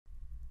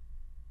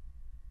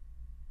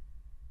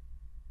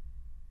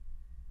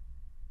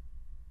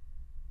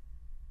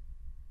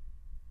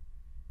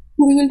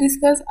we will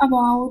discuss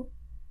about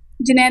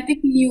genetic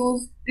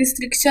use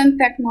restriction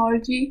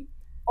technology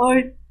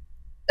or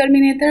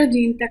Terminator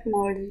gene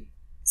technology.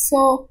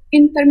 So,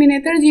 in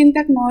Terminator gene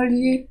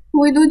technology,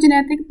 we do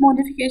genetic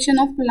modification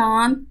of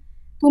plants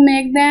to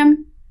make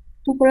them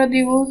to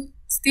produce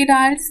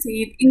sterile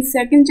seed in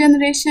second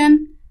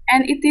generation,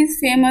 and it is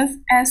famous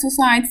as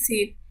suicide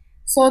seed.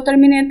 So,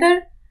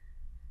 Terminator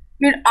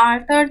will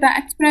alter the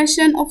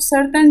expression of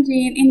certain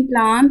gene in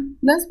plant.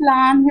 Thus,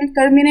 plant will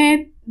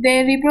terminate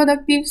their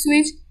reproductive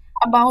switch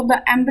about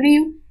the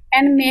embryo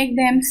and make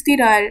them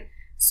sterile.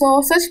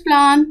 So, such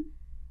plant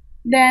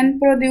then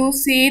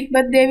produce seed,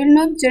 but they will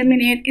not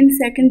germinate in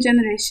second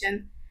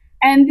generation.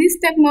 And this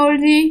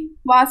technology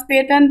was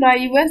patented by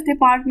US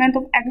Department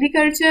of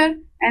Agriculture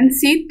and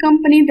seed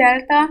company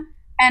Delta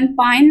and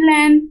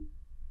Pineland,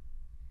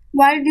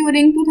 while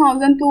during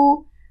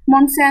 2002,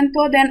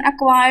 Monsanto then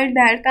acquired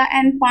Delta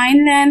and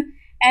Pineland,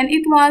 and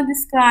it was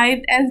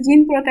described as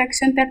gene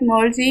protection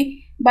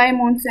technology by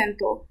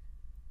Monsanto.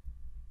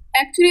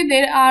 Actually,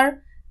 there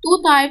are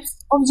two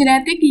types of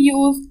genetic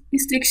use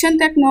restriction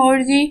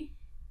technology.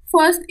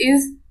 First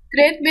is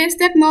trait-based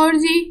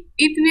technology.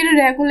 It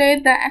will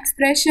regulate the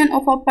expression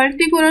of a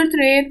particular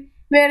trait,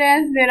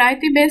 whereas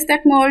variety-based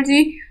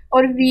technology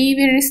or V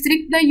will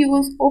restrict the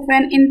use of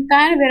an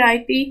entire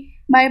variety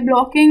by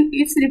blocking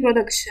its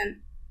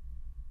reproduction.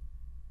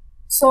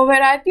 So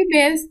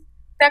variety-based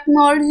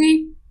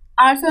technology,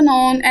 also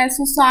known as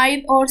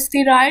suicide or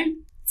sterile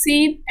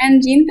seed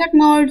and gene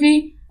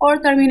technology or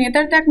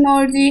terminator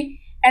technology,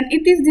 and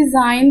it is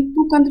designed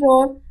to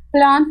control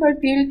plant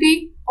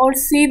fertility or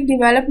seed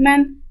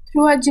development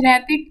through a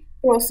genetic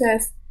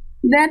process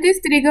that is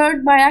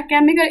triggered by a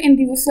chemical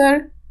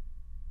inducer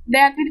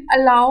that will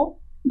allow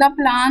the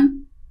plant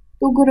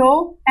to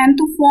grow and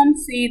to form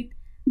seed,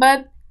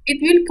 but it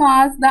will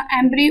cause the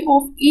embryo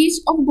of each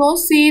of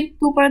those seeds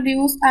to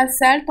produce a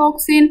cell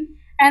toxin,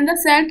 and the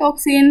cell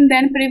toxin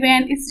then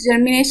prevent its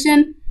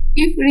germination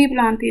if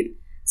replanted.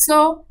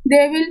 So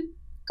they will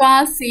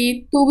cause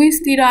seed to be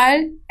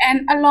sterile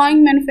and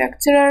allowing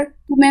manufacturer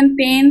to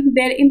maintain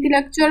their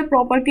intellectual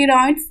property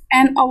rights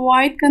and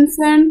avoid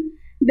concerns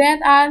that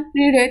are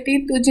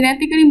related to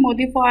genetically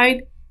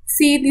modified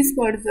seed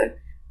dispersal.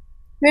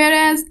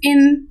 Whereas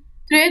in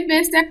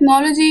trait-based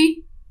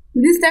technology,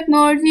 this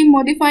technology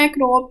modifies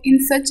crop in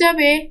such a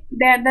way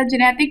that the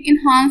genetic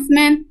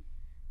enhancement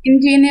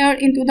engineered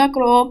into the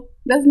crop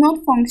does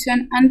not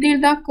function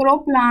until the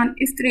crop plant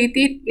is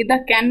treated with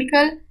a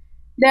chemical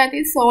that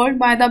is sold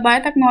by the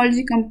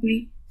biotechnology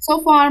company.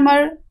 So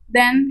farmer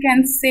then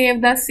can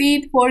save the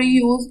seed for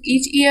use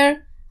each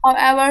year.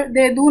 However,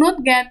 they do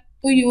not get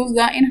to use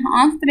the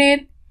enhanced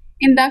trait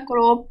in the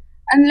crop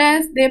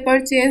unless they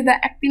purchase the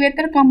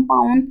activator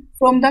compound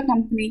from the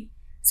company.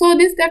 So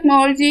this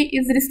technology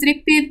is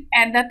restricted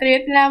at the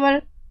trait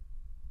level.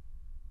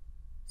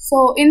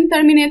 So in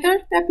terminator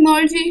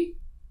technology,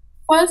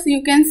 first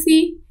you can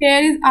see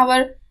here is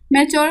our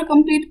mature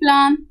complete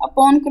plant.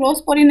 Upon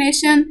cross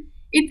pollination,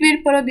 it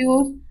will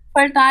produce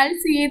fertile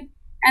seed,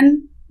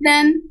 and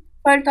then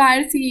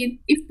fertile seed,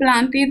 if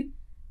planted,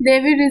 they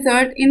will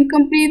result in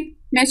complete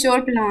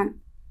mature plant.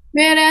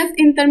 Whereas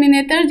in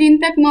terminator gene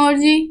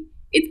technology,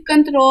 it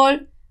controls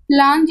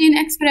plant gene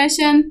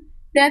expression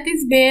that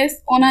is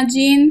based on a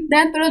gene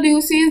that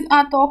produces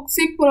a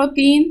toxic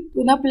protein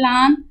to the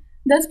plant,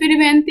 thus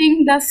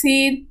preventing the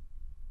seed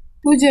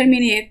to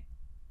germinate.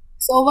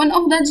 So one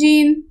of the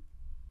genes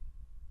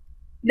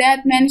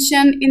that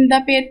mentioned in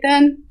the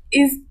patent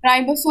is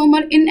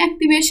ribosomal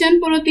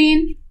inactivation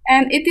protein,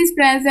 and it is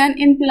present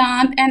in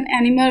plant and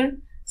animal.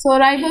 So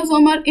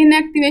ribosomal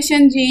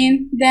inactivation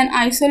gene then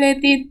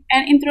isolated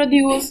and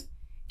introduced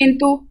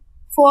into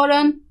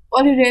foreign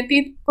or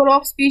related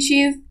crop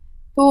species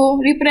to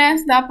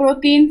repress the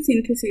protein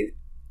synthesis.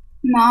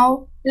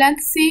 Now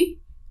let's see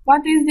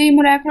what is the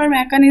molecular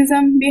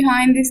mechanism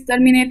behind this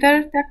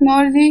terminator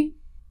technology.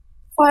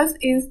 First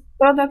is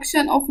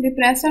production of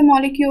repressor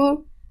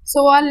molecule.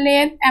 So a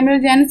late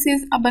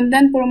emergenesis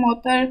abundant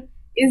promoter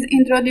is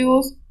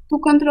introduced to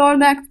control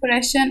the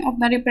expression of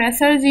the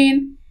repressor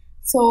gene.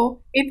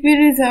 So it will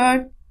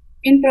result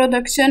in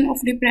production of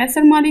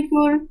repressor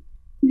molecule.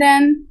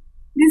 Then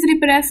this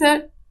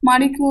repressor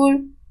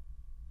molecule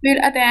will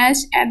attach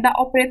at the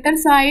operator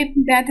site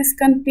that is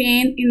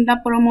contained in the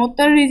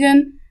promoter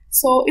region.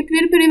 So it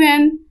will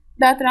prevent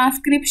the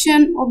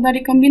transcription of the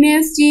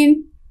recombinase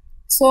gene.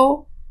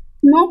 So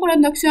no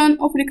production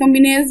of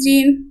recombinase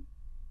gene.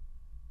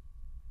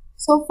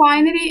 So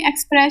finally,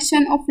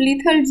 expression of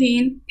lethal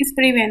gene is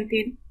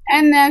prevented.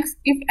 And next,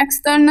 if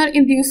external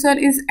inducer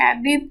is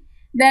added,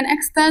 then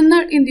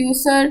external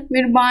inducer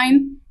will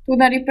bind to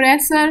the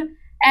repressor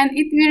and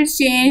it will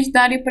change the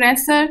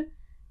repressor,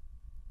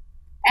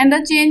 and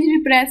the changed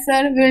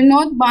repressor will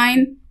not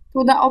bind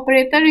to the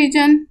operator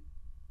region,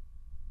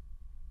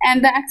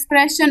 and the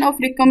expression of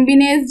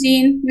recombinase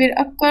gene will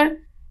occur,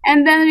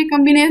 and then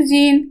recombinase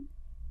gene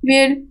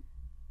will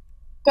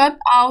cut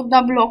out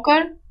the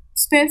blocker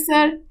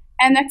spacer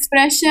and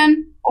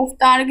expression of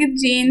target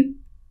gene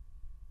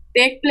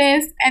take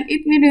place, and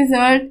it will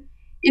result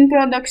in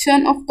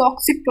production of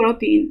toxic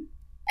protein,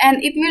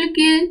 and it will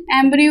kill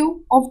embryo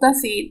of the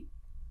seed.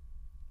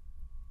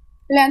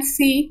 Let's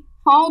see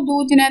how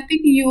do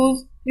genetic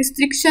use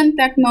restriction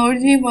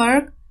technology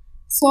work.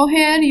 So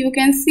here you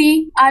can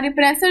see a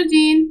repressor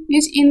gene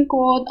which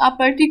encodes a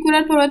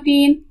particular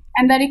protein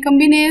and the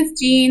recombinase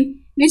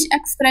gene which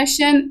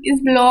expression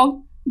is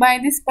blocked by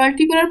this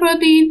particular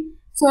protein.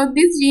 So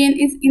this gene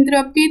is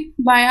interrupted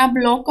by a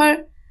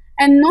blocker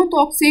and no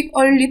toxic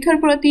or lethal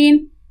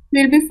protein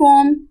will be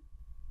formed,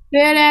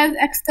 whereas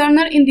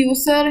external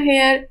inducer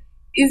here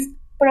is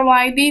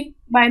provided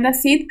by the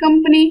seed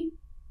company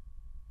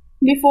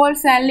before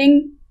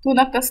selling to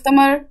the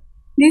customer.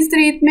 This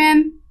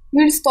treatment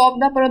will stop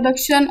the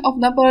production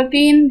of the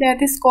protein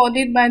that is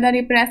coded by the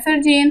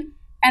repressor gene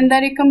and the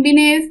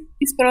recombinase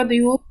is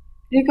produced.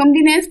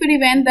 Recombinase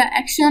prevents the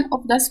action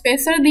of the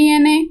spacer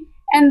DNA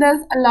and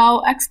thus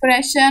allow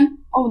expression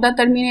of the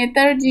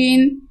terminator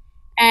gene,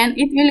 and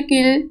it will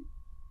kill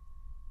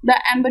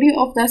the embryo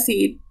of the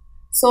seed.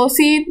 So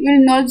seed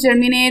will not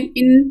germinate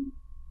in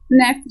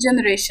next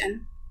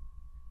generation.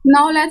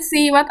 Now let's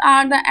see what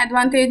are the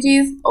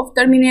advantages of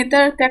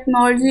terminator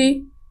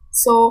technology.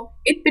 So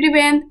it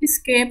prevents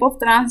escape of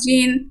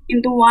transgene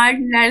into wild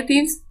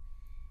relatives,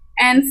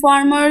 and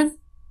farmers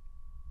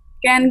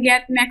can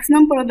get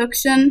maximum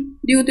production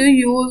due to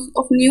use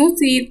of new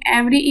seed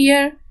every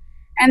year,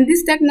 and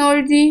this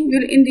technology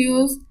will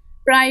induce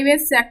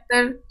private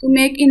sector to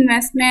make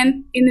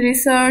investment in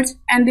research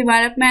and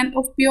development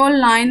of pure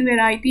line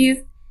varieties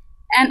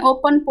and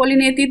open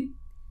pollinated.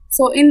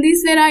 So in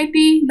this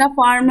variety the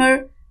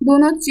farmer do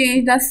not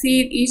change the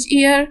seed each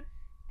year,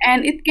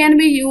 and it can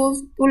be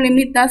used to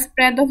limit the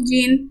spread of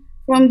gene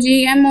from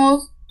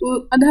GMOs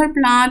to other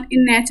plants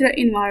in natural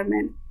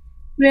environment.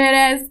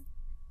 Whereas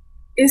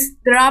its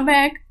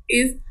drawback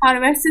is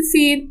harvested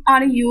seeds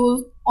are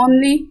used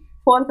only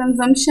for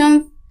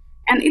consumption,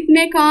 and it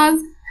may cause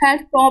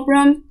health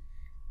problems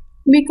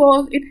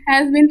because it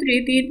has been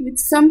treated with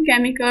some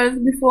chemicals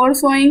before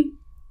sowing,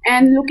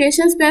 and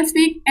location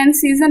specific and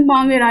season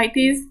bound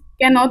varieties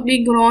cannot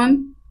be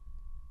grown,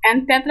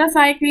 and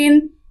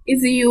tetracycline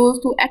is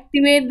used to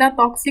activate the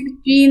toxic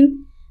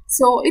gene,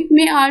 so it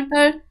may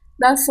alter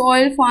the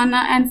soil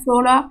fauna and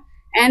flora,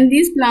 and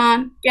this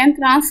plant can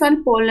transfer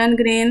pollen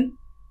grain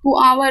to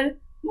our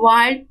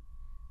wild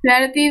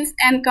relatives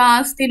and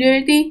cause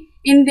sterility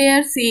in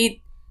their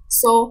seed.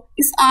 So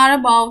it's all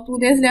about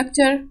today's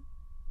lecture.